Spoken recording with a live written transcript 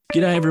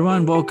G'day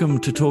everyone, welcome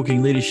to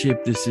Talking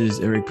Leadership. This is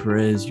Eric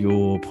Perez,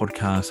 your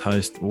podcast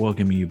host,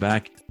 welcoming you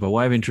back. By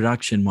way of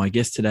introduction, my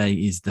guest today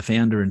is the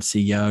founder and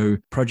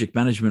CEO, project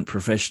management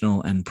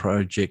professional and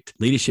project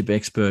leadership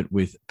expert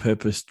with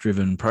Purpose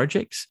Driven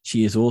Projects.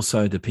 She is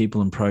also the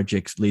people and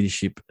projects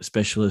leadership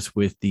specialist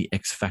with the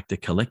X Factor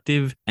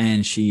Collective,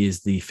 and she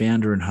is the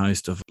founder and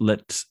host of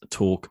Let's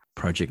Talk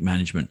Project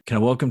Management. Can I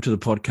welcome to the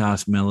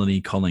podcast,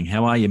 Melanie Colling.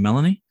 How are you,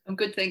 Melanie? I'm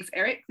good, thanks,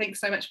 Eric.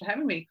 Thanks so much for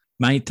having me.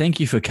 Mate, thank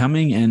you for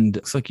coming. And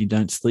looks like you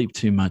don't sleep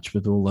too much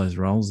with all those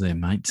roles there,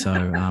 mate. So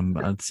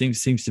it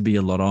seems to be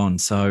a lot on.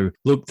 So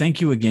look,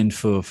 thank you again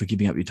for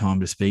giving up your time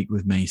to speak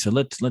with me. So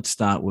let's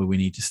start where we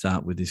need to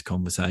start with this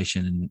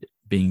conversation, and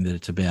being that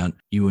it's about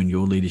you and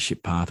your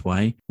leadership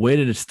pathway. Where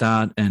did it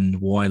start and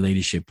why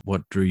leadership?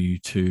 What drew you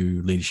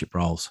to leadership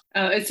roles?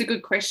 It's a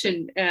good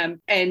question.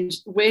 And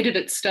where did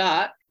it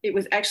start? It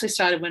was actually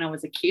started when I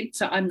was a kid.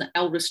 So I'm the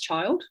eldest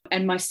child,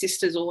 and my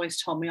sisters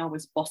always told me I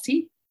was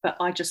bossy, but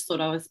I just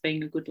thought I was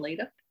being a good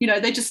leader. You know,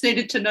 they just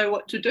needed to know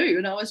what to do,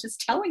 and I was just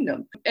telling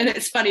them. And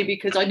it's funny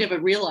because I never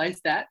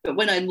realised that. But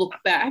when I look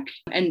back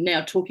and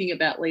now talking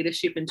about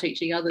leadership and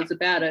teaching others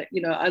about it,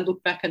 you know, I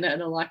look back at it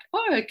and I'm like,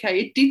 oh, okay,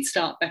 it did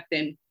start back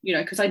then, you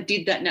know, because I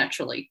did that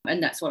naturally.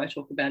 And that's what I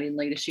talk about in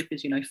leadership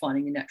is, you know,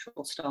 finding a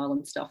natural style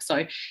and stuff.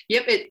 So,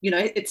 yep,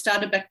 it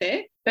started back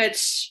there. But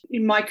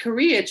in my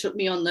career, it took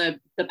me on the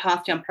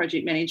path down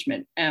project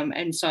management.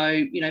 And so,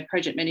 you know,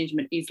 project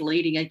management is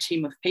leading a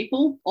team of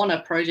people on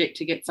a project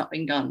to get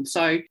something done.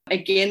 So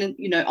again,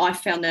 you know, I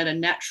found that a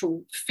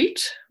natural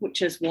fit,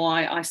 which is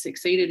why I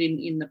succeeded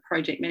in the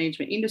project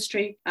management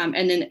industry. And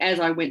then as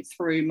I went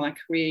through my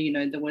career, you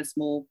know, there was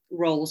more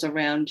roles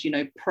around, you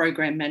know,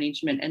 program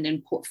management and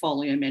then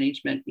portfolio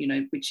management, you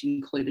know, which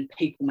included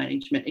people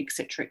management, et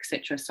cetera, et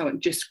cetera. So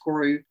it just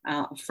grew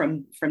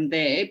from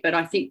there. But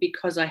I think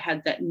because I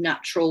had that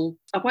natural,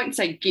 I won't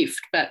say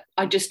gift, but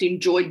I just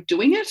enjoyed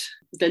doing it,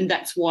 then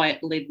that's why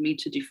it led me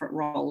to different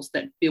roles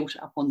that built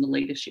up on the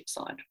leadership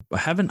side. I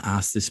haven't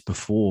asked this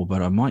before,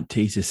 but I might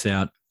tease this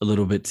out a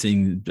little bit,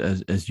 seeing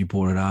as you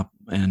brought it up,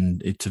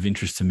 and it's of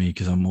interest to me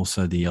because I'm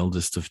also the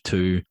eldest of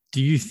two.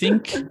 Do you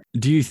think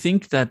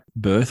that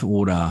birth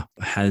order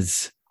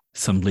has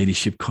some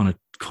leadership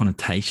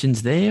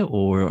connotations there,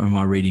 or am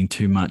I reading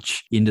too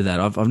much into that?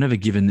 I've never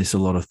given this a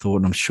lot of thought,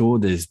 and I'm sure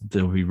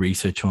there'll be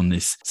research on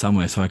this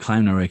somewhere, so I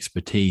claim no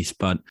expertise.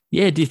 But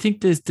yeah, do you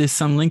think there's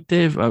some link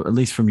there, at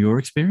least from your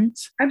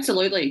experience?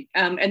 Absolutely.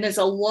 And there's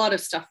a lot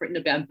of stuff written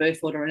about birth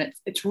order, and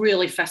it's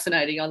really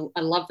fascinating. I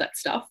love that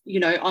stuff. You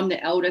know, I'm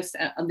the eldest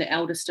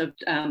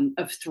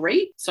of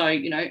three, so,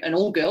 you know, and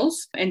all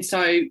girls. And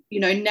so,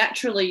 you know,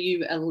 naturally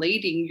you are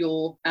leading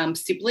your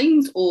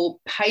siblings or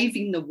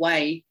paving the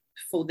way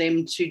for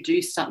them to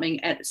do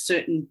something at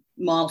certain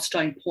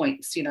milestone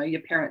points. You know,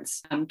 your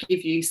parents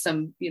give you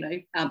some, you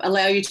know,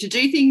 allow you to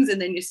do things, and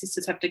then your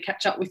sisters have to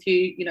catch up with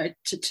you, you know,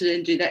 to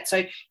then do that.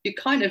 So you're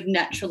kind of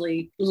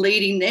naturally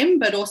leading them,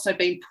 but also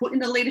being put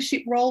in a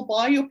leadership role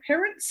by your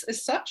parents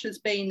as such, as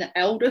being the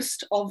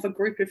eldest of a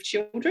group of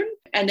children.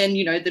 And then,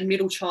 you know, the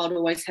middle child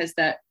always has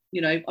that,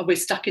 you know, we're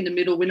stuck in the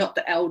middle. We're not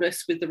the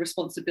eldest with the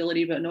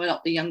responsibility, but we're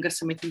not the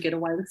youngest, and we can get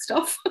away with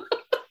stuff.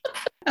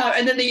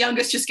 And then the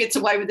youngest just gets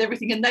away with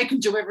everything, and they can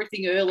do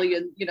everything early.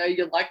 And, you know,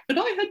 you're like, but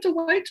I had to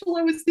wait till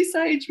I was this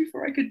age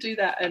before I could do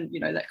that. And, you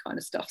know, that kind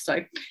of stuff.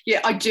 So,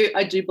 yeah, I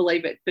do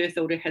believe it. Birth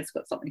order has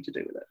got something to do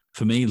with it.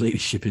 For me,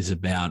 leadership is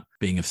about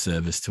being of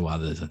service to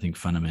others. I think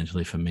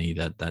fundamentally for me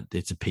that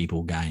it's a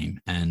people game.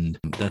 And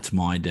that's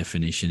my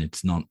definition.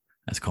 It's not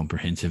as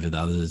comprehensive as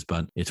others,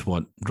 but it's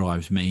what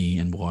drives me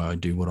and why I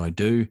do what I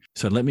do.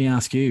 So let me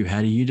ask you,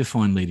 how do you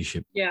define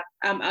leadership? Yeah,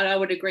 and I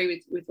would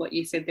agree with what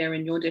you said there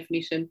in your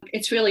definition.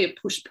 It's really a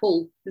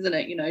push-pull, isn't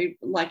it? You know,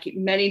 like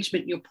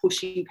management, you're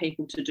pushing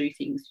people to do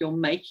things. You're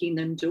making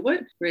them do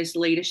it. Whereas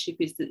leadership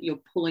is that you're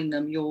pulling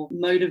them, you're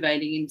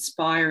motivating,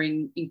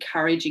 inspiring,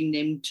 encouraging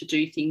them to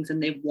do things,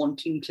 and they're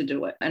wanting to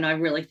do it. And I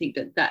really think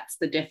that that's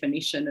the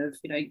definition of,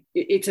 you know,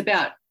 it's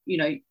about, you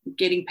know,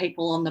 getting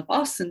people on the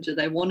bus, and do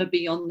they want to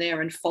be on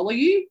there and follow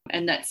you?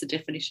 And that's the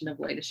definition of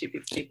leadership,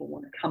 if people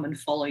want to come and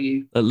follow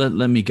you.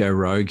 Let me go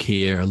rogue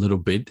here a little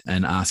bit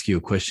and ask you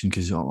a question,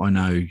 because I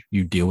know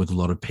you deal with a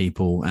lot of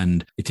people,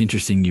 and it's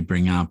interesting you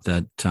bring up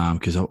that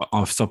because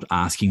I've stopped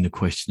asking the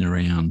question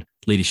around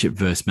leadership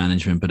versus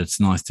management, but it's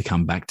nice to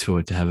come back to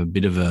it, to have a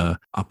bit of a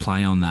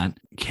play on that.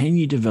 Can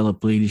you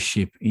develop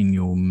leadership in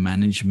your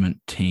management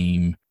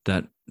team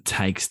that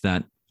takes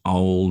that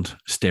old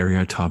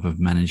stereotype of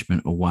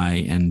management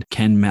away, and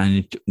can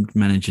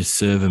managers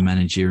serve a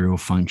managerial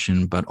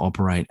function but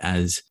operate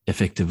as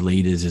effective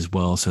leaders as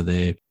well? So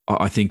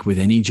I think with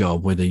any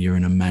job, whether you're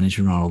in a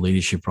management role or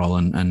leadership role,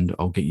 and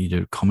I'll get you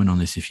to comment on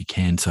this if you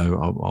can,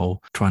 so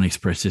I'll try and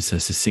express this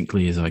as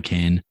succinctly as I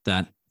can,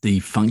 that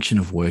the function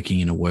of working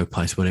in a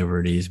workplace,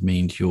 whatever it is,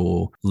 means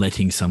you're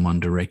letting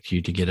someone direct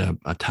you to get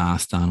a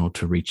task done or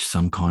to reach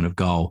some kind of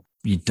goal.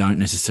 you don't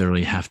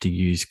necessarily have to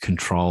use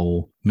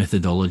control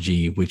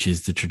methodology, which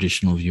is the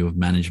traditional view of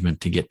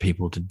management, to get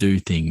people to do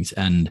things.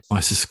 And I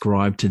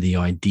subscribe to the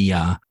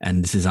idea,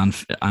 and this is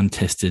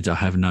untested, I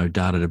have no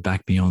data to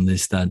back me on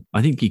this, that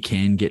I think you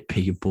can get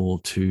people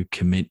to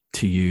commit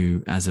to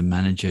you as a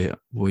manager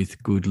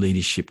with good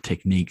leadership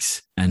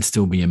techniques and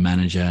still be a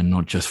manager and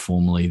not just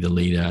formally the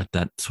leader at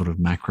that sort of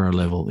macro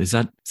level. Is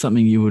that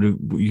something you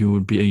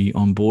would be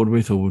on board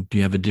with, or do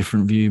you have a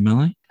different view,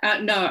 Melanie?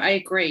 No, I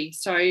agree.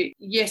 So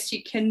yes,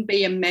 you can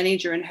be a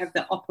manager and have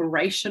the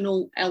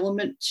operational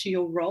element to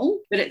your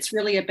role, but it's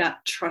really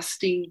about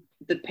trusting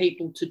the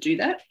people to do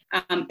that,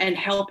 and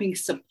helping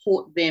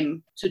support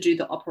them to do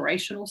the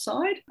operational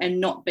side, and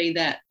not be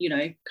that,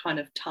 kind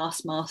of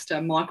taskmaster,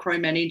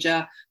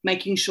 micromanager,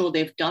 making sure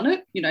they've done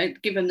it,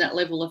 give them that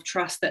level of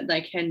trust that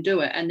they can do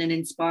it, and then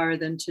inspire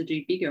them to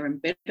do bigger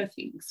and better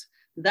things.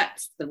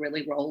 That's the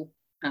really role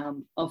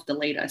of the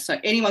leader. So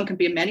anyone can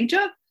be a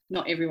manager.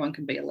 Not everyone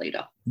can be a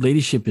leader.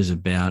 Leadership is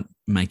about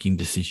making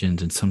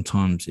decisions, and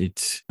sometimes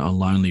it's a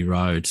lonely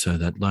road. So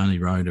that lonely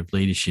road of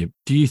leadership,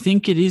 do you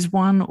think it is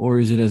one, or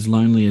is it as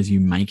lonely as you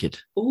make it?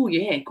 Oh,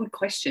 yeah, good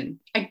question.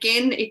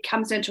 Again, it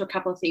comes down to a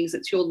couple of things.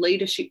 It's your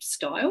leadership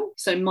style.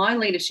 So my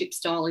leadership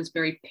style is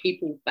very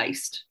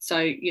people-based. So,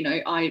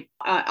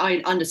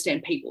 I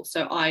understand people.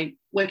 So I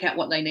work out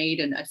what they need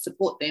and I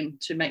support them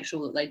to make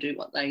sure that they do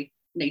what they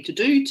need to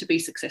do to be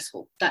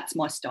successful. That's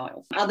my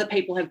style. Other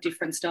people have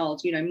different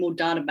styles, more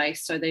database,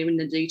 so they're in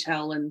the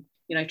detail and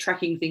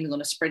tracking things on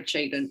a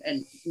spreadsheet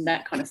and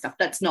that kind of stuff.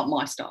 That's not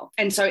my style.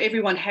 And so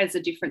everyone has a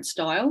different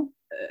style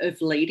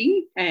of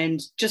leading. And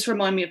just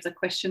remind me of the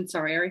question,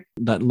 sorry, Ari.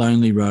 That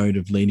lonely road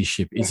of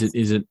leadership, yes.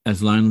 Is it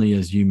as lonely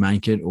as you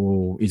make it,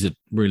 or is it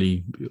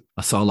really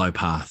a solo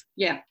path?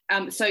 Yeah.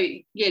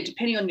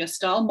 Depending on your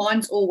style,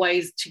 mine's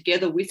always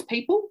together with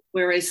people,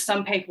 whereas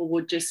some people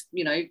would just,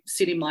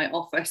 sit in my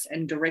office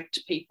and direct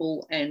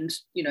people, and,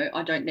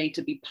 I don't need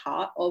to be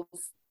part of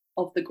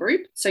the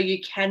group. So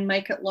you can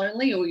make it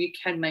lonely or you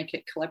can make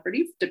it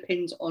collaborative,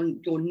 depends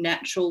on your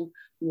natural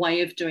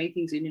way of doing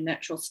things in your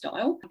natural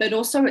style. But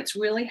also it's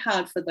really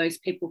hard for those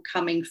people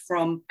coming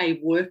from a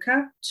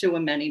worker to a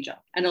manager.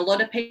 And a lot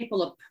of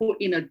people are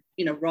put in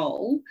a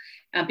role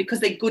because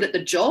they're good at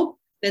the job.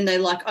 Then they're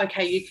like,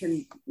 okay, you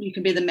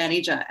can be the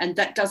manager. And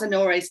that doesn't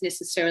always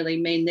necessarily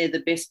mean they're the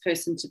best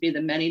person to be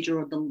the manager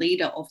or the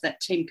leader of that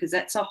team, because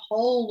that's a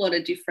whole lot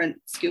of different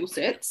skill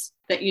sets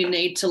that you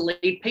need to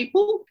lead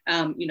people,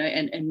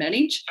 and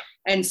manage.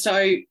 And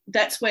so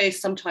that's where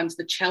sometimes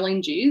the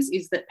challenge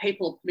is that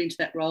people are put into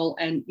that role.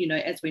 And,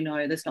 as we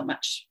know, there's not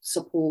much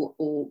support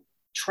or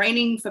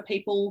training for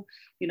people,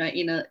 in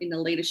a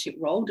leadership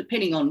role,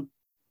 depending on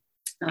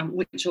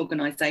which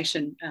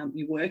organisation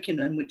you work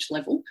in and which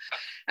level.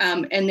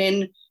 And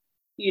then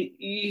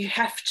you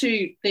have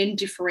to then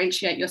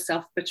differentiate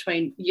yourself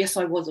between, yes,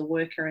 I was a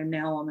worker and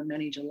now I'm a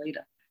manager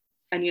leader.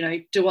 And,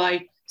 do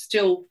I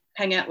still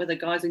hang out with the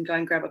guys and go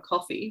and grab a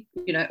coffee,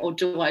 or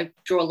do I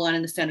draw a line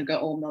in the sand and go,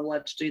 oh, I'm not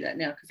allowed to do that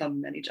now because I'm a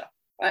manager,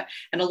 right?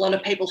 And a lot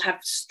of people have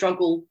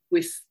struggled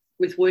with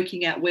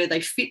working out where they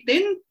fit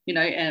then,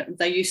 and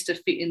they used to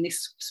fit in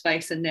this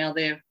space and now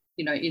they're,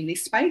 in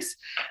this space.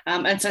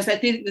 And so I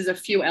think there's a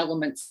few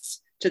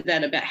elements to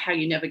that about how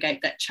you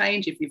navigate that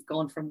change if you've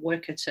gone from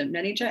worker to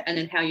manager, and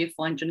then how you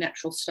find your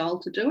natural style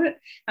to do it.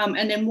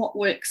 And then what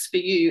works for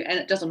you. And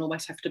it doesn't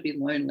always have to be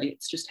lonely.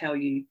 It's just how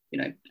you,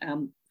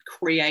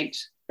 create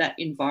that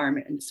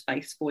environment and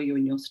space for you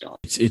and your style.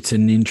 It's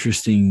an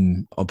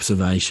interesting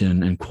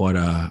observation and quite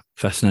a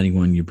fascinating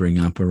one you bring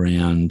up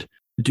around,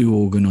 do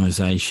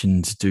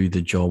organisations do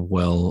the job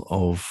well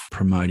of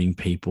promoting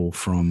people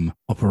from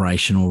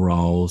operational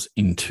roles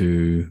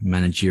into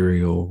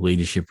managerial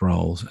leadership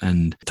roles?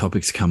 And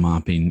topics come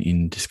up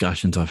in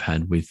discussions I've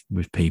had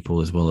with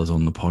people as well as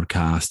on the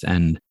podcast.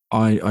 And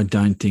I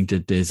don't think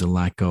that there's a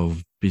lack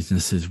of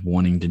businesses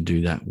wanting to do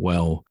that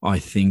well. I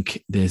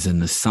think there's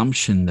an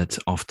assumption that's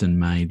often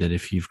made that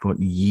if you've got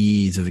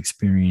years of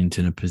experience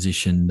in a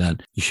position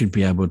that you should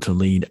be able to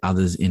lead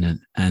others in it.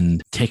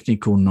 And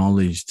technical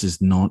knowledge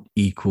does not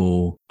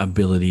equal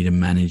ability to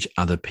manage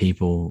other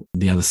people.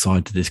 The other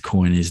side to this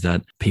coin is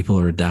that people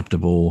are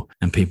adaptable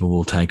and people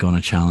will take on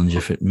a challenge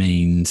if it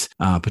means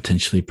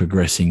potentially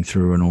progressing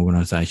through an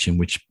organization,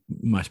 which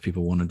most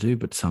people want to do,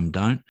 but some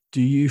don't.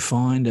 Do you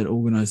find that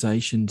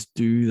organizations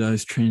do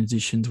those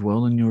transitions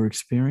well in your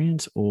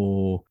experience,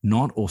 or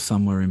not, or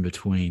somewhere in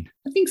between?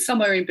 I think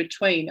somewhere in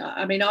between.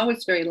 I mean, I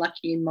was very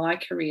lucky in my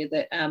career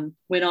that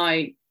when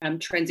I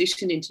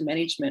transitioned into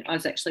management, I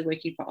was actually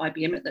working for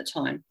IBM at the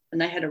time,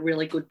 and they had a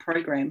really good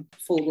program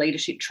for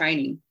leadership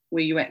training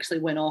where you actually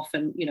went off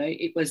and,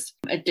 it was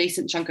a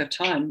decent chunk of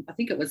time. I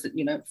think it was,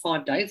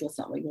 5 days or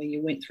something where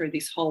you went through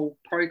this whole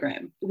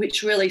program,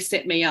 which really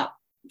set me up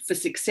for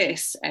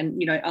success,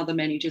 and other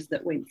managers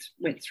that went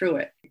through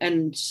it.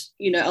 And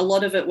a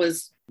lot of it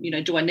was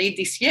do I need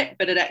this yet?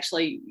 But it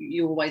actually,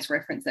 you always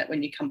reference that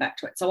when you come back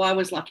to it. So I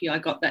was lucky I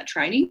got that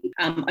training.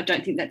 I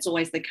don't think that's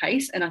always the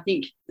case. And I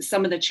think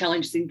some of the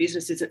challenges in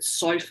business is it's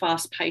so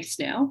fast paced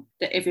now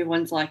that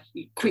everyone's like,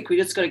 quick, we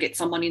just got to get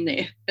someone in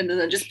there. And then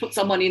they just put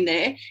someone in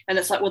there. And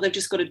it's like, well, they've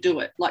just got to do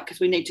it, like, because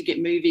we need to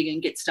get moving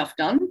and get stuff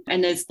done.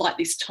 And there's like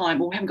this time,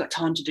 well, we haven't got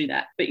time to do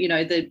that. But,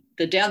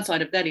 the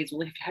downside of that is,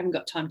 well, if you haven't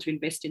got time to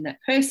invest in that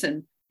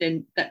person,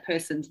 then that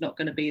person's not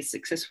going to be as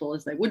successful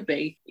as they would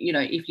be,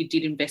 if you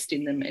did invest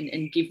in them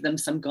and give them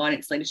some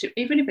guidance, leadership,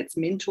 even if it's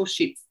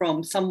mentorship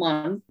from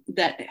someone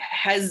that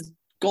has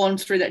gone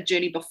through that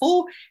journey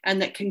before and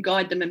that can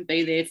guide them and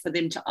be there for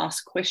them to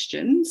ask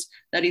questions.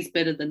 That is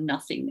better than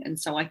nothing. And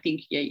so I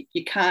think,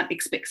 you can't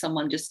expect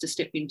someone just to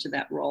step into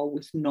that role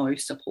with no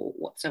support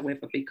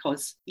whatsoever,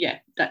 because,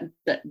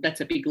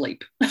 that's a big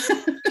leap.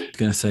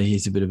 Going to say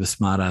here's a bit of a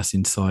smart ass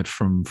insight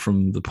from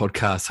the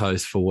podcast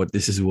host for what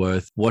this is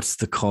worth. What's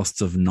the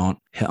cost of not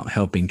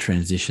helping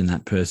transition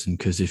that person?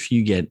 Because if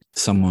you get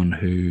someone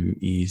who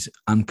is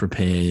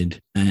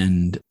unprepared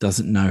and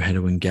doesn't know how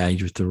to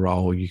engage with the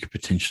role, you could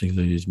potentially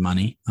lose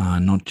money,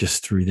 not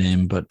just through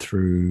them, but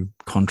through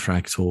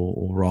contracts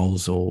or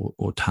roles or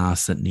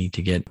tasks that need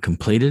to get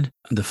completed.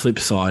 The flip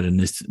side, and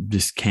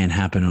this can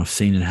happen, I've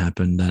seen it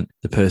happen, that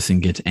the person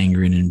gets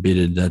angry and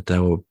embittered that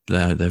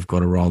they've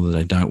got a role that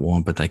they don't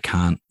want, but they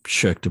can't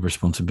shirk the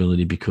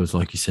responsibility because,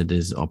 like you said,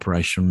 there's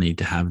operational need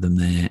to have them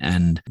there,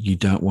 and you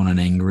don't want an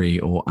angry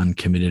or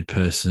uncommitted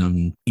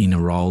person in a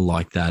role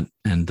like that.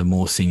 And the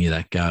more senior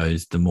that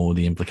goes, the more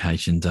the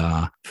implications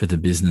are for the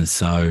business.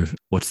 So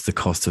what's the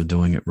cost of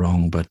doing it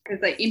wrong? But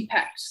because they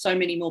impact so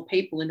many more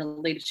people in a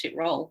leadership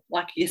role.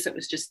 Like, yes, it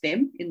was just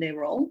them in their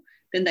role.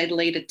 Then they'd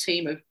lead a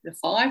team of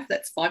 5.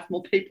 That's 5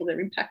 more people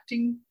they're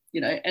impacting,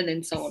 and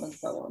then so on and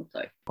so on.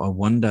 So I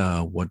wonder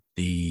what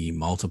the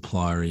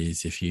multiplier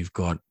is if you've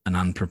got an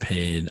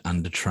unprepared,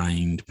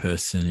 undertrained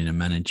person in a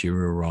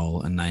managerial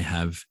role and they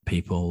have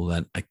people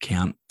that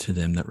account to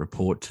them, that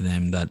report to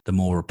them, that the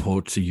more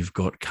reports that you've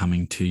got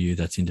coming to you,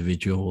 that's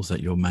individuals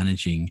that you're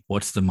managing.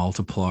 What's the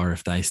multiplier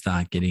if they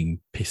start getting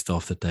pissed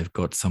off that they've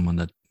got someone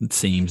that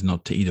seems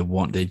not to either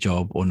want their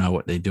job or know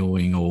what they're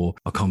doing, or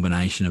a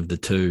combination of the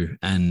two?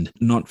 And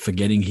not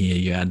forgetting here,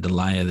 you add the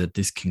layer that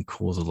this can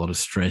cause a lot of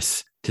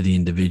stress to the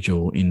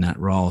individual in that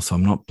role. So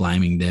I'm not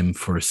blaming them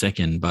for a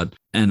second,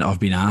 and I've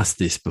been asked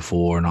this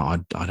before, and I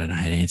don't know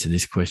how to answer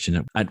this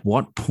question. At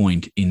what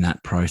point in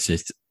that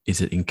process is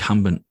it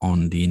incumbent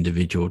on the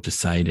individual to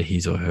say to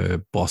his or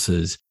her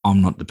bosses, I'm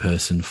not the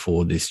person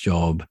for this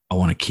job. I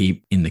want to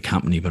keep in the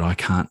company, but I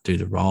can't do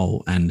the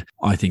role. And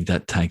I think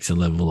that takes a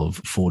level of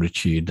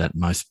fortitude that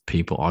most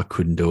people, I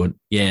couldn't do it.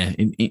 Yeah,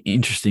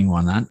 interesting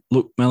one, that.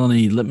 Look,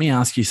 Melanie, let me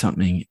ask you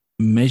something.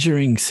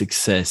 Measuring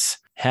success,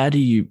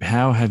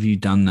 how have you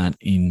done that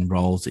in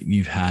roles that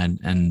you've had,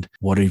 and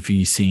what have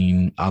you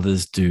seen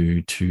others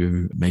do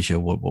to measure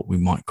what we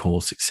might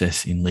call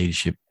success in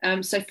leadership?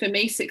 So for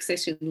me,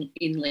 success in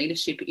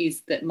leadership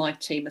is that my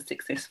team are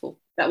successful.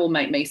 That will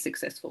make me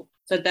successful.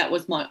 So that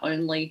was my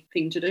only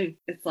thing to do.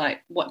 It's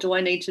like, what do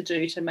I need to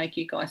do to make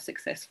you guys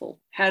successful?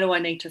 How do I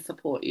need to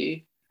support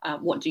you?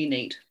 What do you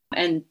need?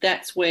 And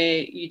that's where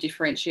you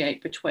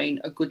differentiate between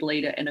a good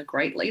leader and a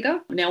great leader.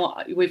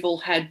 Now, we've all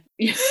had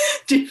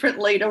different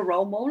leader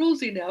role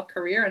models in our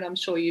career, and I'm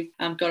sure you've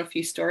got a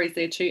few stories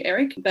there too,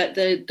 Eric. But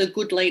the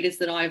good leaders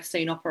that I've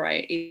seen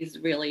operate is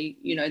really,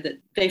 that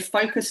they're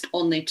focused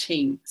on their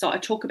team. So I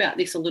talk about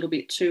this a little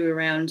bit too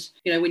around,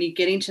 when you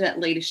get into that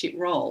leadership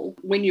role,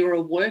 when you're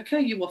a worker,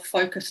 you are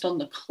focused on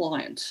the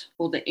client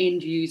or the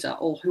end user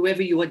or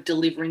whoever you are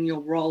delivering your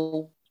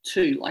role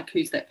to, like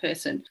who's that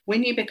person.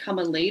 When you become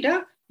a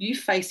leader, you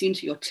face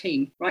into your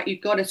team, right? You've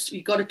got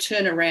to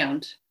turn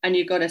around and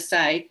you've got to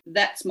say,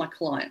 that's my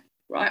client,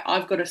 right?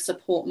 I've got to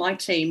support my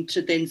team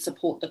to then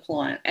support the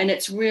client. And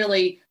that's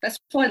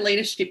why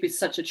leadership is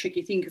such a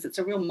tricky thing, because it's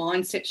a real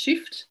mindset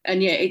shift.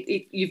 And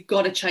you've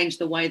got to change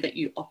the way that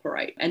you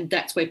operate. And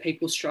that's where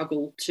people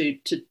struggle to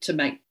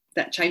make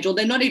that change, or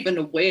they're not even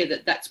aware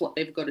that that's what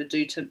they've got to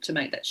do to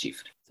make that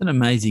shift. An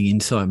amazing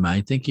insight,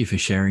 mate. Thank you for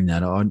sharing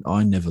that.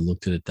 I never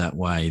looked at it that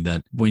way,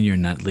 that when you're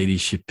in that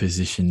leadership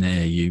position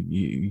there,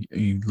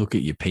 you look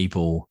at your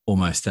people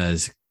almost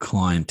as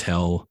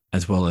clientele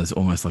as well as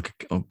almost like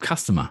a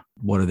customer.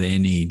 What are their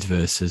needs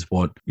versus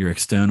what your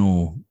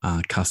external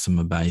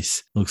customer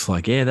base looks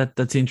like? Yeah,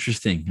 that's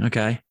interesting.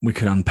 Okay. We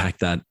could unpack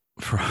that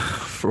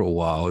for a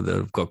while.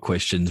 I've got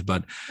questions,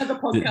 but the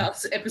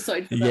podcast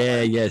episode for that.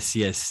 Yeah,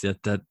 yes,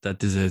 that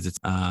deserves its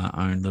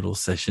own little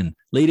session.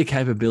 Leader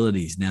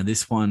capabilities. Now,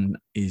 this one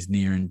is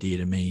near and dear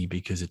to me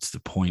because it's the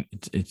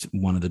point. It's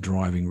one of the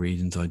driving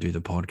reasons I do the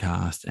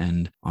podcast,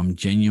 and I'm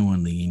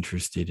genuinely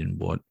interested in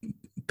what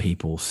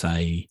people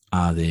say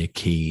are their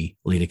key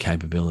leader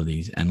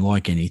capabilities. And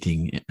like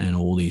anything in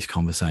all these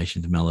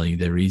conversations, Melanie,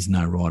 there is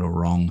no right or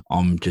wrong.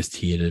 I'm just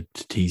here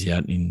to tease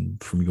out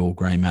from your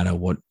grey matter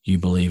what you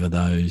believe are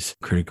those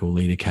critical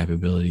leader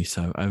capabilities.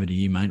 So over to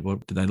you, mate.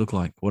 What do they look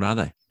like? What are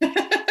they?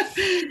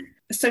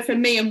 So for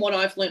me, and what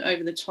I've learned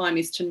over the time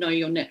is to know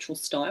your natural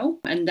style.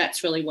 And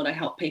that's really what I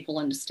help people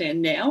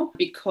understand now,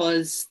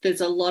 because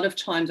there's a lot of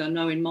times I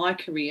know in my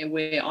career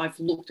where I've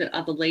looked at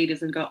other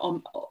leaders and go,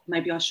 oh,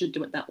 maybe I should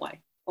do it that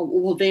way. Or,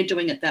 well, they're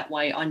doing it that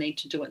way, I need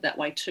to do it that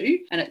way too.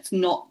 And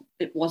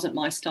it wasn't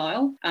my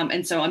style.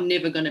 And so I'm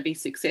never going to be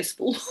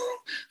successful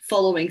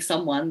following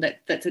someone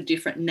that's a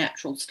different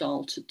natural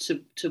style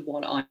to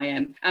what I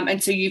am.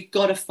 And so you've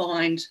got to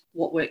find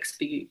what works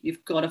for you.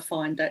 You've got to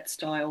find that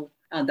style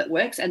that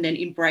works, and then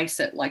embrace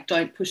it. Like,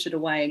 don't push it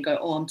away and go,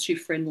 oh, I'm too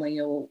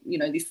friendly, or,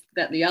 this,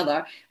 that, the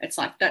other. It's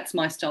like, that's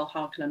my style.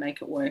 How can I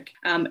make it work?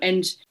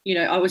 And,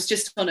 I was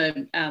just on a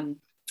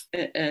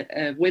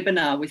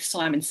webinar with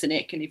Simon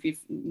Sinek. And if you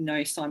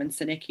know Simon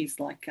Sinek, he's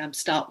like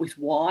Start With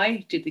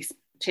Why, did this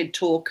TED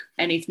Talk,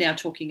 and he's now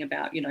talking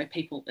about,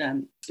 people,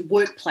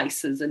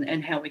 workplaces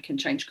and how we can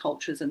change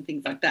cultures and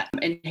things like that.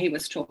 And he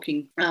was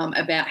talking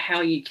about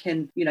how you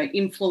can,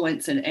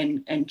 influence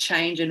and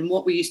change, and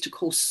what we used to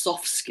call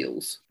soft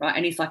skills, right?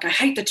 And he's like, I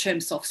hate the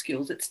term soft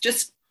skills. It's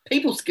just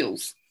people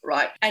skills,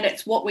 right? And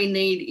it's what we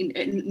need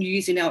in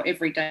use in our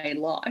everyday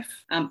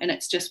life. And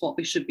it's just what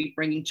we should be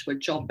bringing to a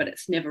job, but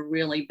it's never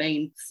really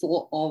been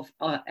thought of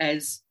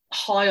as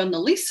high on the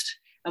list.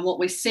 And what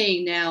we're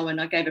seeing now, and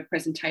I gave a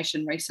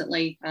presentation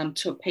recently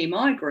to a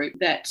PMI group,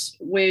 that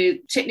where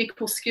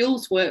technical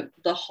skills were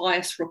the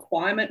highest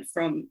requirement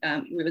from,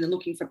 we were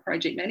looking for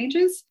project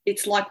managers,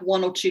 it's like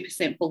 1 or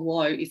 2%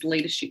 below is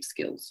leadership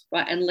skills,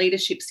 right? And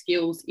leadership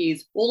skills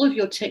is all of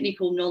your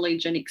technical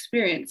knowledge and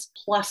experience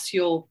plus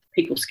your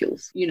people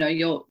skills,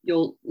 your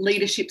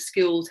leadership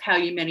skills, how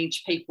you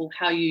manage people,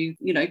 how you,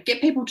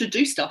 get people to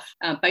do stuff,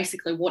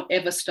 basically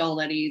whatever style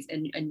that is,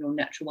 and your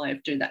natural way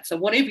of doing that. So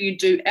whatever you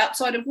do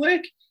outside of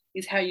work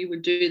is how you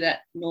would do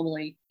that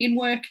normally in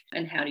work,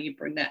 and how do you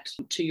bring that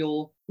to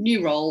your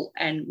new role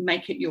and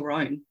make it your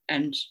own,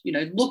 and,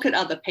 look at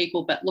other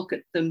people, but look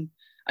at them.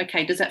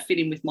 Okay, does that fit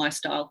in with my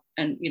style?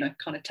 And,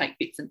 kind of take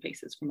bits and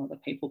pieces from other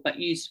people, but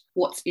use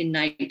what's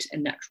innate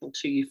and natural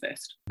to you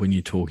first. When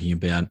you're talking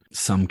about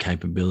some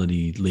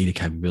leader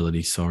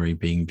capability,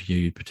 being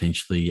viewed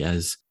potentially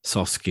as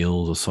soft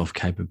skills or soft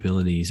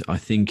capabilities, I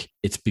think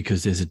it's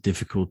because there's a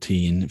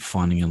difficulty in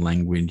finding a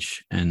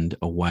language and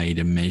a way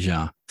to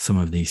measure some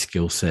of these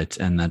skill sets,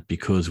 and that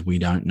because we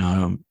don't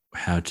know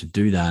how to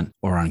do that,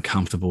 or are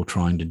uncomfortable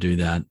trying to do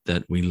that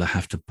we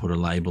have to put a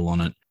label on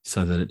it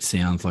so that it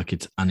sounds like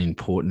it's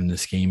unimportant in the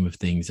scheme of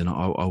things. And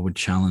I would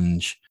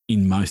challenge,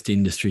 in most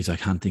industries, I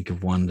can't think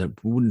of one that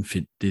wouldn't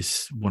fit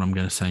this, what I'm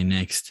going to say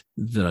next,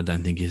 that I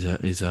don't think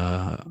is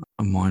a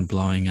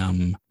mind-blowing,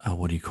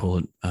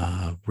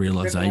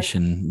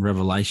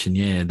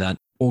 revelation, that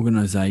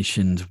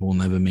organizations will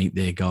never meet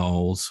their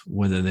goals,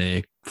 whether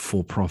they're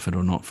for profit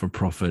or not for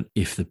profit,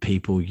 if the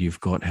people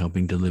you've got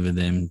helping deliver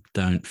them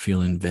don't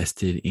feel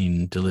invested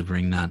in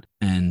delivering that.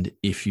 And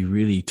if you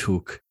really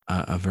took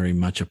a very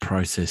much a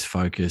process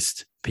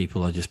focused,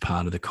 people are just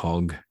part of the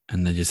cog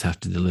and they just have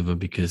to deliver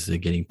because they're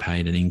getting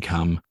paid an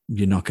income,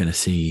 you're not going to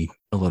see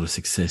a lot of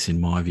success,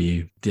 in my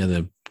view. The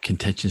other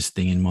contentious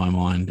thing in my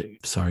mind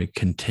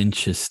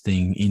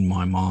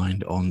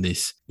on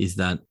this is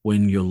that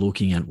when you're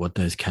looking at what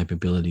those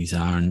capabilities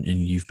are, and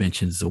you've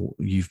mentioned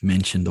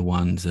the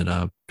ones that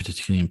are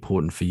particularly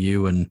important for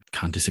you, and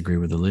can't disagree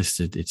with the list.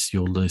 It's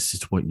your list.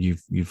 It's what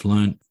you've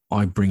learned.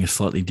 I bring a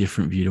slightly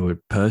different view to it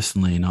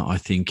personally, and I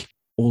think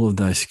all of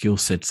those skill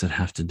sets that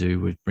have to do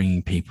with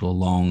bringing people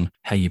along,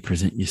 how you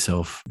present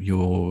yourself,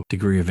 your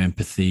degree of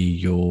empathy,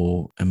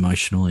 your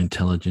emotional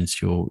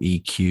intelligence, your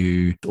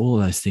EQ, all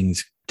of those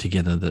things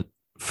together that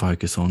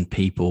focus on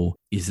people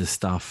is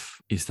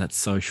that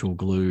social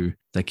glue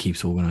that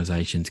keeps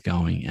organizations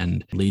going.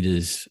 And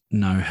leaders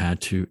know how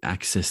to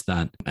access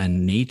that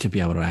and need to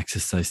be able to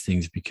access those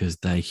things because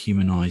they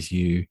humanize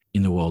you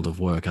in the world of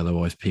work.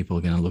 Otherwise, people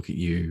are going to look at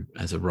you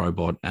as a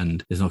robot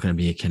and there's not going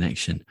to be a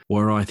connection.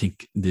 Where I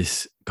think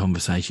this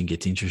conversation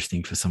gets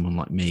interesting for someone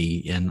like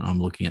me, and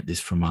I'm looking at this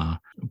from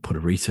put a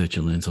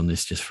researcher lens on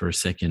this just for a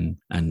second,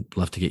 and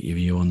love to get your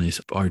view on this.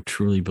 I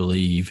truly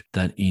believe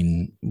that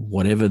in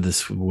whatever the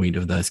suite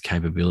of those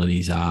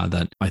capabilities are,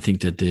 that I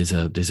think that there's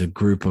a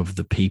group of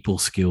the people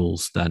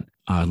skills that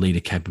are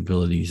leader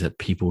capabilities that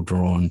people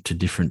draw on to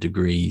different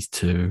degrees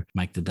to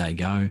make the day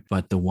go.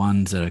 But the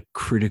ones that are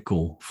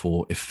critical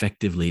for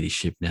effective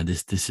leadership, now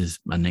this is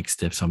a next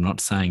step. So I'm not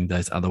saying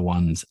those other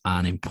ones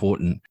aren't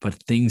important, but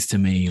things to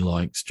me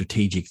like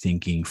strategic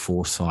thinking,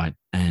 foresight,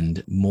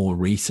 and more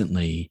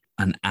recently,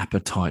 an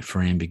appetite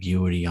for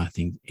ambiguity. I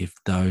think if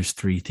those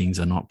three things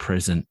are not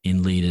present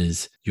in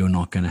leaders, you're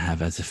not going to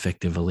have as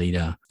effective a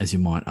leader as you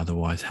might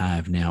otherwise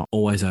have. Now,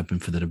 always open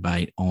for the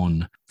debate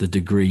on the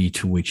degree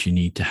to which you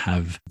need to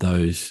have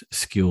those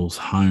skills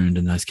honed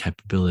and those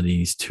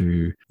capabilities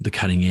to the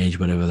cutting edge,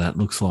 whatever that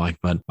looks like.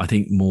 But I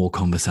think more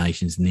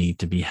conversations need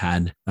to be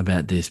had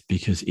about this,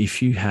 because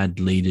if you had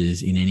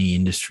leaders in any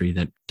industry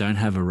that don't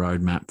have a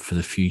roadmap for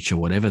the future,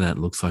 whatever that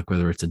looks like,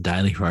 whether it's a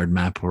daily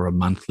roadmap or a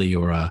monthly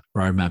or a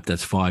roadmap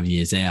that's 5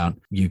 years out,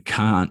 you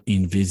can't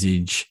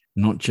envisage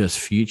not just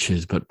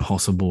futures, but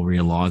possible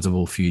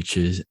realizable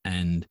futures,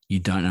 and you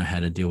don't know how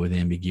to deal with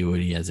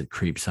ambiguity as it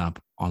creeps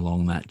up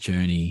along that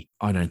journey,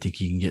 I don't think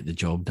you can get the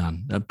job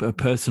done. A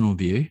personal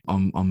view,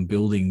 I'm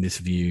building this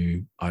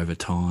view over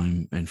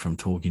time and from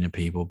talking to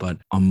people, but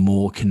I'm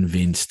more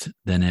convinced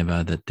than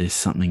ever that there's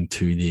something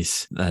to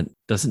this that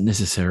doesn't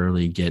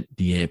necessarily get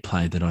the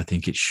airplay that I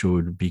think it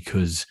should,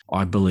 because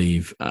I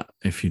believe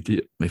if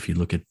you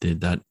look at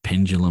that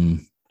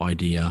pendulum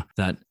idea,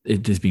 that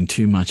there's been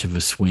too much of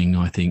a swing,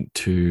 I think,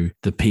 to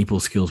the people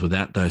skills.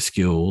 Without those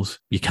skills,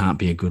 you can't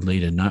be a good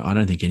leader. No, I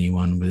don't think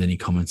anyone with any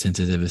common sense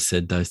has ever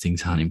said those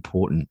things aren't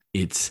important.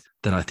 It's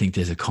that I think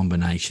there's a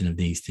combination of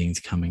these things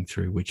coming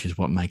through, which is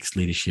what makes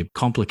leadership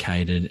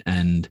complicated.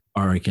 And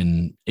I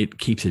reckon it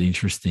keeps it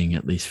interesting,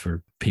 at least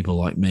for people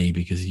like me,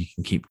 because you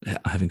can keep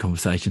having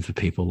conversations with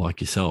people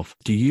like yourself.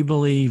 Do you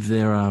believe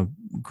there are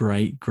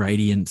great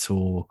gradients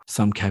or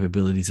some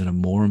capabilities that are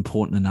more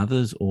important than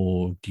others,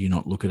 or do you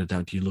not look at it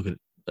that? Do you look at it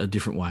a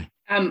different way?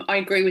 I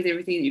agree with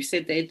everything that you've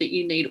said there, that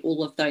you need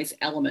all of those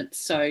elements.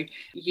 So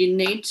you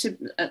need to,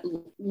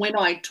 when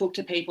I talk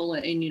to people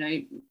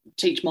and,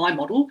 teach my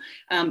model,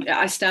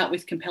 I start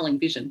with compelling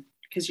vision,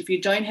 because if you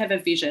don't have a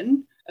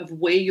vision of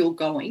where you're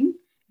going,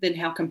 then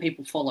how can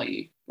people follow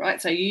you? Right.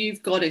 So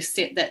you've got to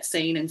set that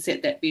scene and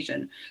set that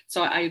vision.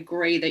 So I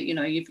agree that,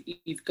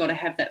 you've got to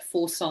have that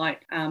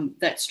foresight,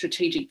 that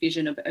strategic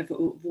vision of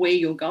where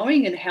you're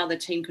going and how the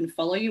team can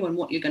follow you and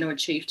what you're going to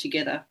achieve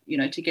together,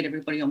 to get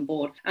everybody on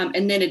board.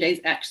 And then it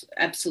is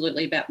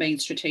absolutely about being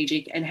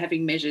strategic and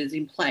having measures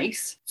in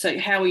place. So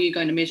how are you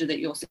going to measure that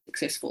you're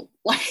successful?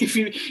 Like if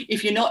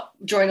you're not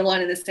drawing a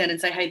line in the sand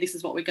and say, hey, this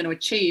is what we're going to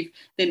achieve,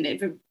 then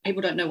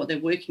people don't know what they're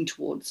working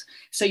towards.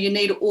 So you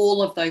need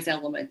all of those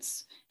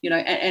elements.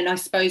 And I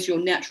suppose your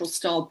natural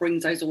style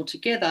brings those all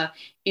together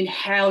in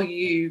how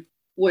you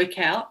work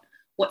out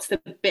what's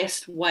the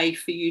best way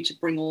for you to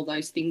bring all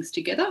those things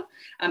together.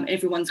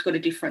 Everyone's got a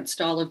different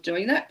style of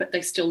doing that, but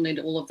they still need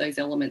all of those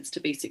elements to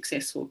be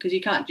successful, because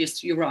you can't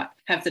just, you're right,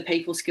 have the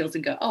people skills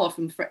and go,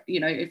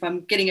 if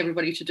I'm getting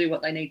everybody to do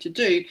what they need to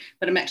do,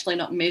 but I'm actually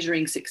not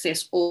measuring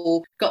success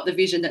or got the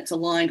vision that's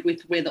aligned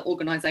with where the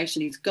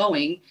organisation is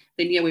going,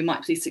 then we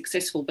might be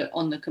successful, but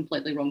on the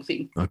completely wrong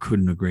thing. I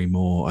couldn't agree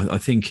more. I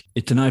think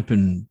it's an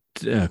open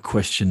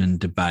question and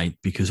debate,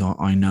 because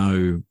I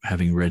know,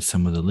 having read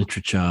some of the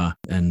literature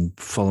and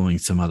following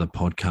some other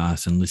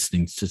podcasts and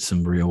listening to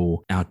some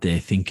real out there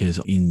thinkers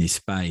in this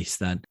space,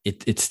 that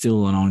it's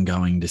still an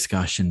ongoing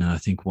discussion, and I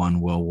think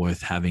one well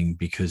worth having,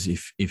 because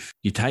if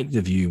you take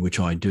the view, which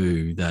I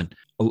do, that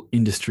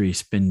industry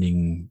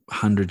spending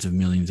hundreds of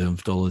millions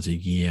of dollars a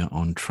year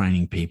on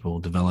training people,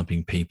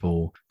 developing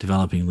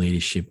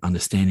leadership,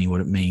 understanding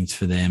what it means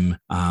for them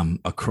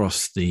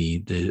across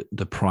the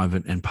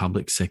private and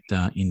public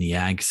sector, in the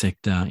ag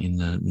sector, in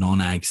the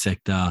non-ag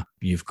sector.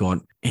 You've got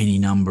any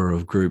number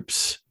of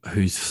groups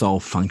whose sole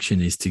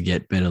function is to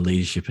get better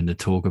leadership and to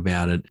talk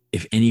about it.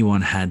 If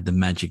anyone had the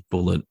magic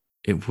bullet,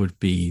 it would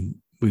be,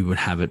 we would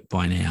have it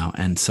by now.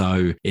 And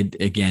so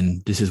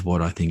this is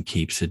what I think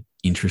keeps it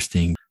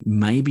interesting.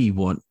 Maybe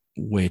what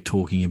we're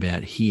talking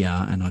about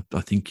here, and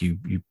I think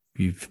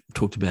you've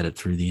talked about it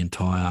through the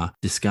entire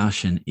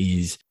discussion,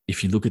 is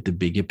if you look at the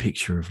bigger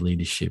picture of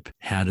leadership,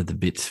 how do the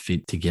bits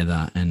fit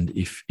together? And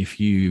if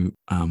you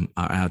are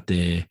out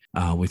there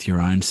with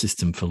your own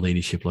system for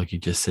leadership, like you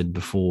just said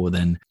before,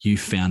 then you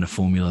found a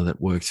formula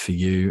that works for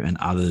you, and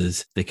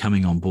others, they're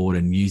coming on board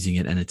and using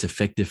it and it's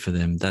effective for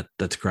them.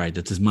 That's great.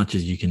 That's as much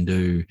as you can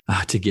do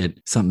to get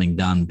something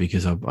done,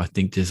 because I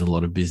think there's a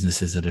lot of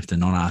businesses that if they're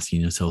not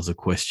asking themselves a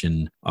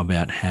question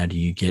about how do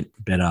you get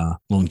better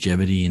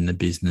longevity in the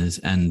business,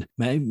 and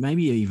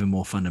maybe even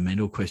more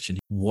fundamental question,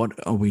 what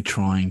are we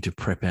trying to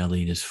prep our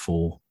leaders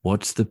for?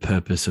 What's the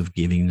purpose of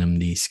giving them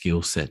these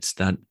skill sets?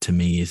 That to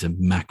me is a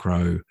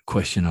macro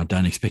question. I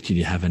don't expect you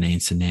to have an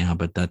answer now,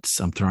 but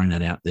I'm throwing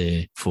that out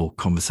there for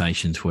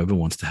conversations. Whoever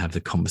wants to have the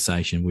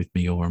conversation with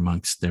me or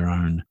amongst their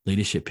own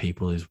leadership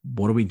people is,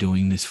 what are we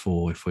doing this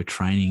for? If we're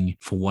training,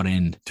 for what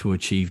end? To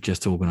achieve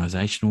just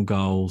organizational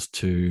goals,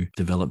 to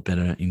develop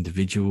better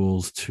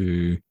individuals,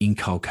 to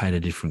inculcate a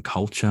different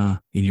culture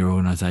in your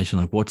organization?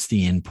 Like, what's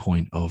the end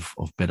point of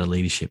better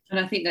leadership?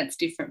 And I think that's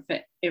different for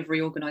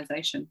every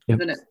organisation,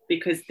 isn't it?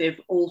 Because they've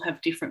all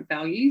have different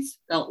values,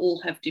 they'll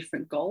all have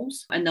different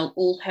goals, and they'll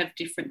all have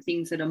different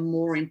things that are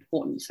more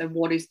important. So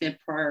what is their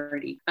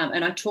priority?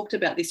 And I talked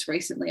about this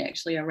recently,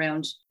 actually,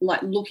 around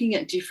like looking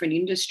at different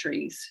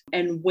industries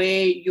and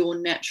where your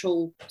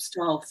natural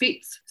style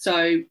fits.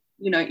 So,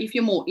 if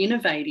you're more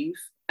innovative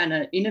and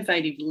an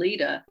innovative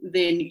leader,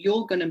 then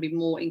you're going to be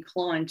more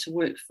inclined to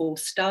work for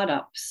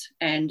startups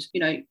and,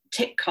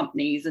 tech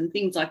companies and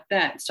things like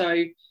that.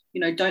 So,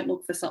 don't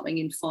look for something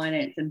in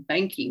finance and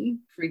banking,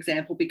 for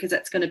example, because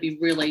that's going to be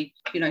really,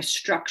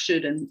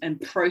 structured and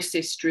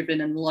process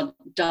driven and a lot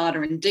of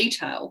data and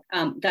detail.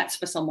 That's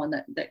for someone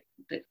that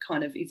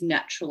kind of is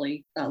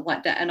naturally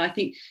like that. And I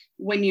think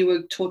when you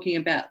were talking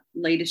about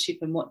leadership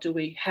and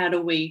how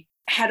do we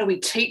how do we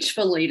teach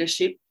for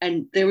leadership?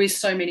 And there is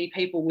so many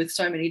people with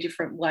so many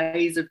different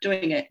ways of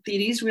doing it.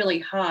 It is really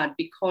hard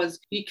because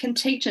you can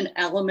teach an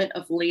element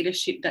of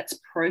leadership that's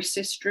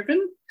process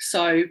driven.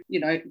 So,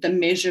 the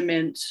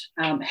measurement,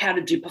 how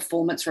to do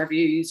performance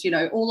reviews,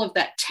 all of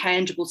that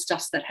tangible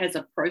stuff that has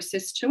a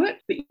process to it,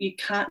 but you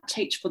can't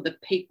teach for the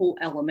people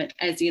element,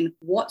 as in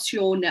what's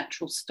your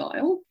natural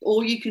style.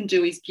 All you can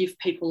do is give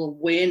people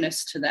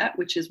awareness to that,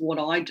 which is what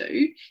I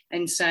do,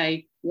 and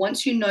say,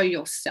 once you know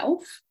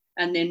yourself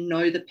and then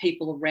know the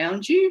people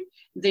around you,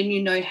 then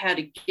you know how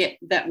to get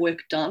that work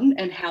done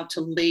and how to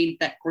lead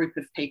that group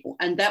of people.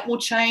 And that will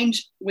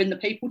change when the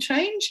people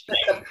change, but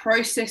the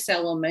process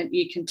element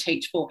you can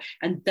teach for.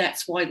 And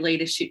that's why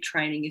leadership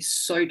training is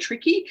so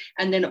tricky.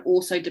 And then it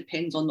also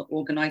depends on the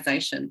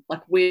organisation,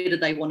 like where do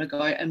they want to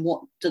go and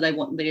what do they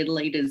want their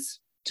leaders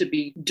to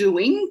be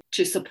doing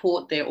to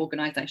support their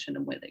organisation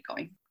and where they're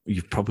going.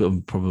 You've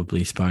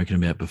probably spoken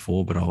about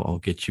before, but I'll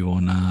get you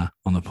on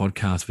the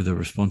podcast with a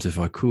response if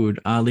I could.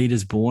 Are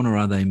leaders born or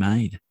are they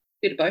made?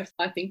 Bit of both,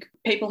 I think.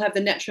 People have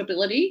the natural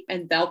ability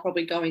and they'll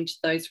probably go into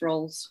those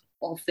roles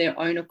of their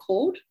own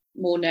accord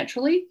more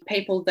naturally.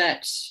 People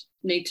that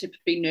need to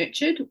be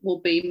nurtured will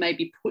be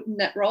maybe put in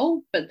that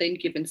role, but then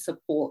given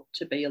support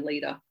to be a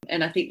leader.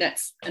 And I think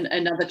that's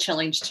another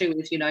challenge too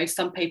is,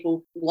 some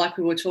people, like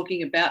we were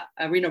talking about,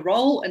 are in a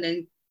role and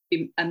then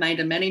are made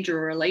a manager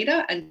or a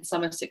leader, and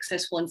some are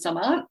successful and some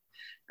aren't.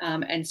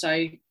 And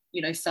so,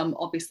 some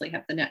obviously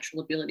have the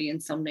natural ability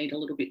and some need a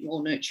little bit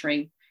more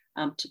nurturing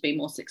to be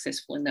more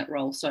successful in that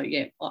role. So,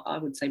 yeah, I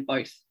would say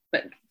both,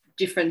 but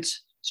different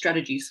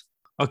strategies.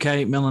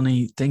 Okay,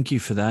 Melanie, thank you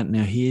for that.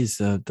 Now, here's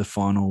the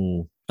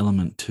final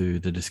element to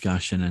the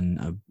discussion, and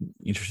I'm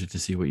interested to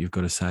see what you've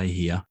got to say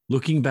here.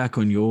 Looking back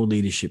on your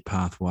leadership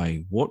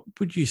pathway, what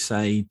would you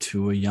say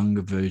to a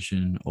younger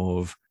version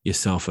of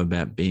yourself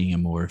about being a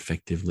more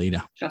effective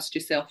leader? Trust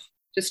yourself.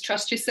 Just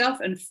trust yourself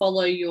and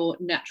follow your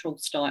natural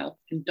style.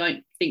 And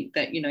don't think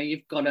that,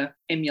 you've got to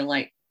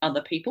emulate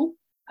other people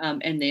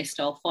and their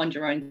style. Find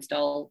your own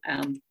style,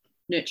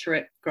 nurture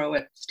it, grow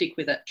it, stick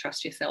with it,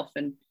 trust yourself.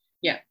 And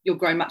yeah, you'll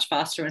grow much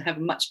faster and have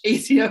a much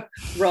easier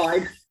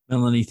ride.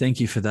 Melanie, thank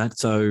you for that.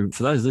 So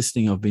for those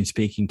listening, I've been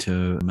speaking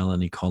to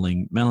Melanie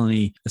Colling.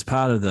 Melanie, as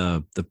part of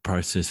the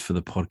process for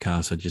the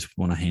podcast, I just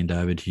want to hand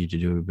over to you to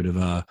do a bit of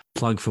a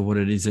plug for what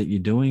it is that you're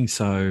doing.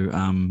 So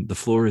the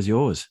floor is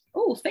yours.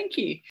 Oh, thank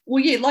you.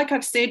 Well, yeah, like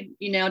I've said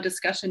in our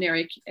discussion,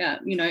 Eric,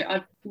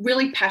 I'm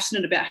really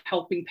passionate about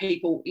helping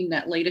people in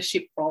that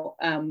leadership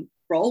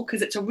role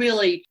because it's a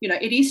really,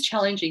 it is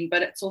challenging,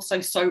 but it's also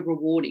so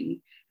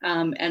rewarding.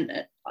 I'm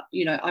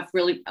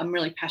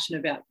really passionate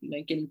about,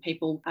 getting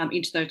people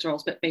into those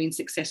roles, but being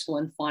successful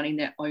and finding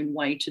their own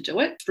way to do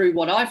it through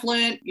what I've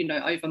learned,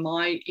 over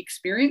my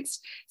experience.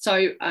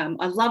 So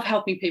I love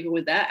helping people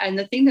with that. And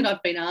the thing that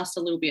I've been asked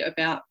a little bit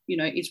about,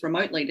 is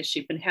remote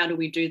leadership and how do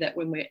we do that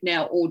when we're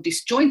now all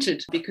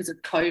disjointed because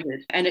of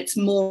COVID. And it's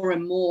more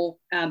and more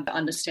to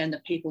understand the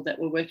people that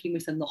we're working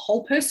with and the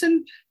whole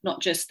person,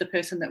 not just the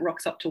person that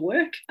rocks up to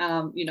work,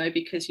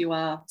 because you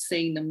are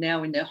seeing them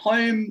now in their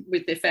home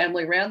with their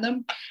family around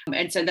them.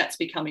 And so that's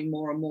becoming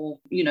more and more,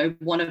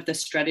 one of the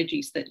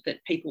strategies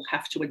that people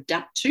have to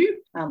adapt to,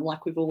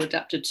 like we've all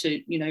adapted to,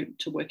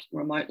 to working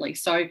remotely.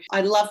 So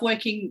I love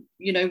working,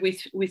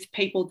 with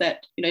people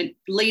that,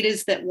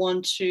 leaders that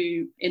want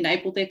to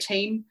enable their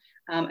team,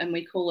 and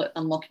we call it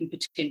unlocking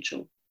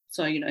potential.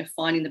 So,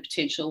 finding the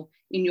potential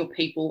in your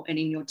people and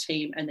in your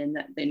team, and then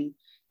that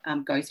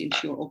goes into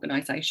your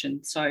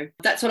organisation. So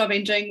that's what I've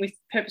been doing with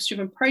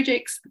purpose-driven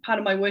projects. Part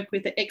of my work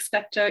with the X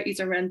Factor is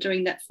around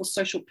doing that for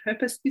social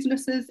purpose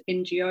businesses,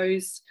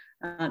 NGOs,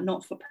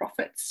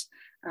 not-for-profits,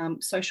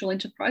 social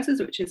enterprises,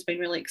 which has been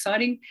really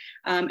exciting.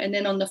 And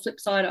then on the flip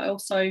side, I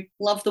also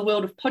love the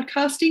world of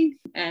podcasting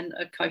and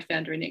a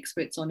co-founder in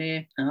Experts on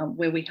Air,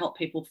 where we help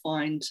people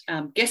find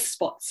guest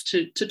spots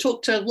to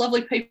talk to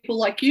lovely people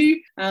like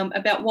you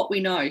about what we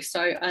know.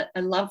 So I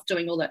love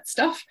doing all that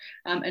stuff.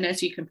 And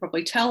as you can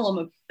probably tell, I'm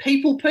a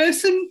people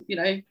person,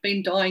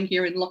 been dying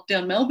here in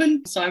lockdown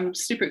Melbourne. So I'm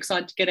super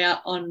excited to get out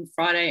on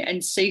Friday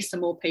and see some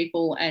more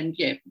people and,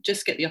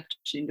 just get the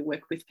opportunity to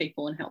work with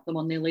people and help them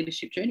on their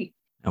leadership journey.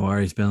 No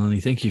worries,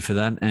 Melanie. Thank you for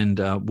that. And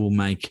we'll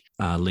make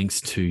links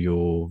to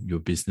your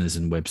business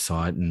and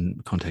website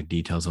and contact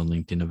details on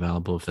LinkedIn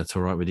available if that's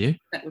all right with you.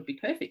 That would be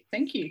perfect.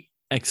 Thank you.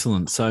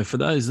 Excellent. So for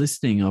those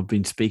listening, I've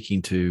been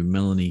speaking to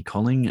Melanie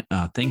Colling.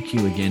 Thank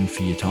you again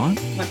for your time.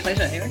 My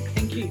pleasure, Eric.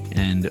 Thank you.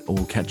 And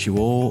we'll catch you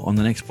all on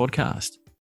the next podcast.